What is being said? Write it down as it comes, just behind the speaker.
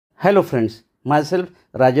Hello friends, myself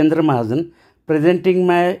Rajendra Mahajan presenting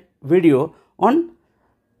my video on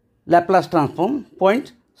Laplace transform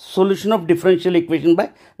point solution of differential equation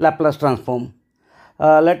by Laplace transform.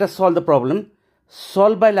 Let us solve the problem.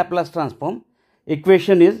 Solved by Laplace transform,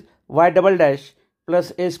 equation is y double dash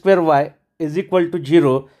plus a square y is equal to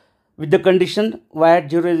 0 with the condition y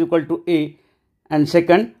at 0 is equal to a and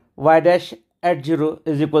second y dash at 0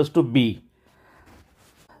 is equals to b.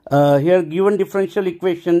 Here given differential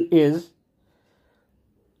equation is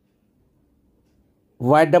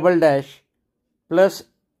y double dash plus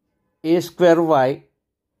a square y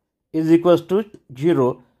is equals to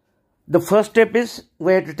 0. The first step is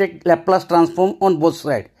we have to take Laplace transform on both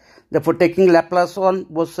sides. Therefore, taking Laplace on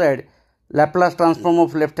both sides, Laplace transform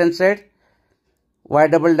of left hand side y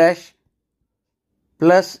double dash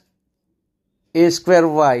plus a square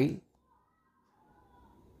y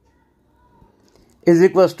is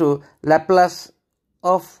equals to Laplace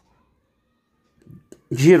of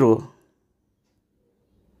 0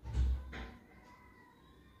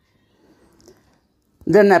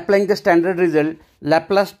 then applying the standard result,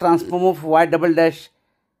 Laplace transform of y double dash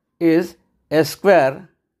is s square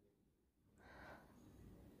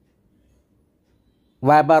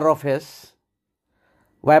y bar of s.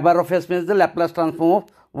 Y bar of s means the Laplace transform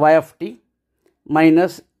of y of t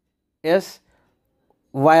minus s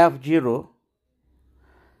y of 0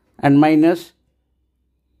 and minus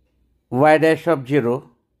y dash of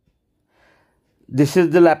 0. This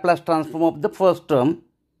is the Laplace transform of the first term,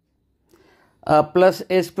 plus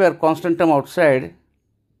a square constant term outside,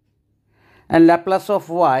 and Laplace of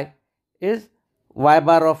y is y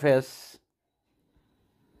bar of s,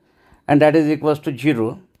 and that is equals to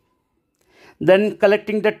 0. Then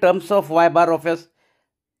collecting the terms of y bar of s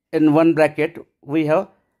in one bracket, we have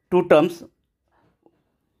two terms.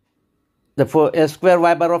 Therefore, a square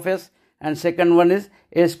y bar of s and second one is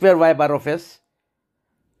a square y bar of s.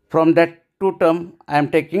 From that two term, I am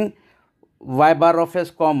taking y bar of s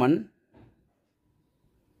common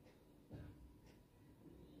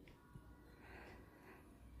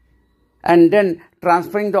and then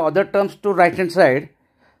transferring the other terms to right hand side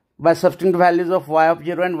by substituting the values of y of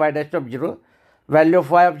 0 and y dash of 0. Value of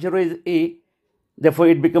y of 0 is a, therefore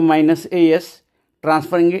it becomes minus as.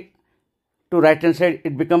 Transferring it to right hand side,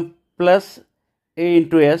 it becomes plus a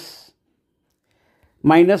into s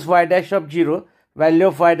minus y dash of 0. Value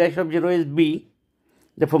of y dash of 0 is b,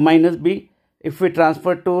 therefore minus b. If we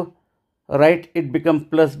transfer to right, it becomes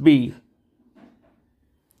plus b.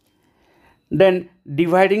 Then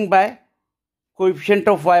dividing by coefficient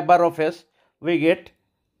of y bar of s, we get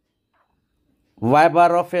y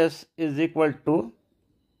bar of s is equal to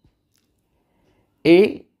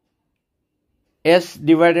a s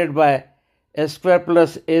divided by s square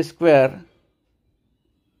plus a square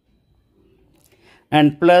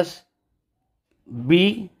and plus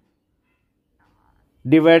b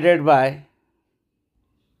divided by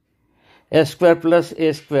s square plus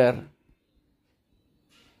a square.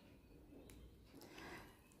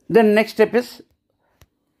 Then next step is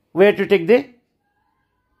we have to take the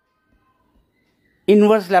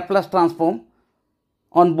inverse Laplace transform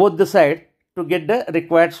on both the sides to get the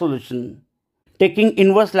required solution. Taking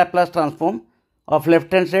inverse Laplace transform of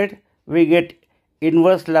left hand side, we get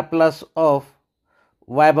inverse Laplace of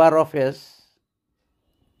y bar of s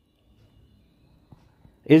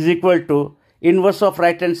is equal to inverse of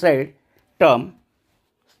right hand side term.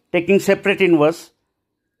 Taking separate inverse,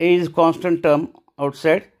 a is constant term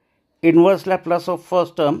outside, inverse Laplace of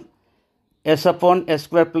first term s upon s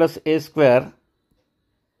square plus a square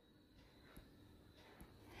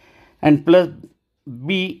and plus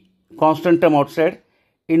b constant term outside,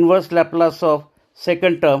 inverse Laplace of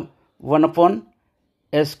second term 1 upon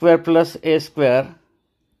s square plus a square,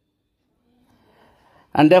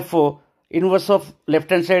 and therefore inverse of left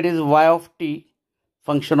hand side is y of t,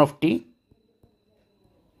 function of t,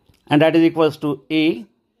 and that is equals to a.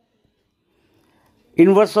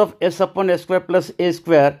 Inverse of s upon s square plus a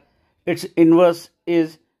square, its inverse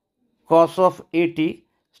is cos of at,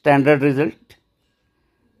 standard result,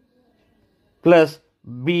 plus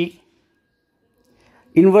b.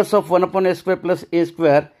 Inverse of 1 upon s square plus a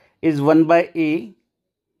square is 1 by a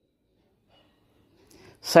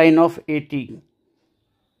sine of at.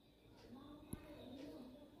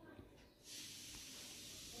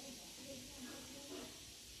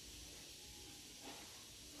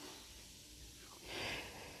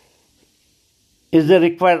 Is the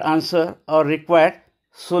required answer or required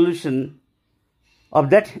solution of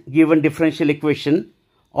that given differential equation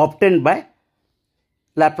obtained by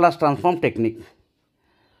Laplace transform technique.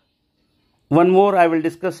 One more I will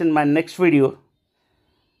discuss in my next video.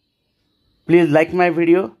 Please like my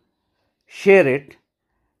video share it,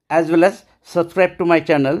 as well as subscribe to my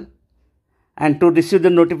channel. And to receive the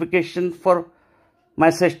notification for my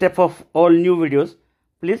such type of all new videos,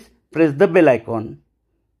 please press the bell icon.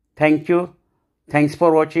 Thank you. Thanks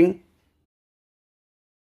for watching.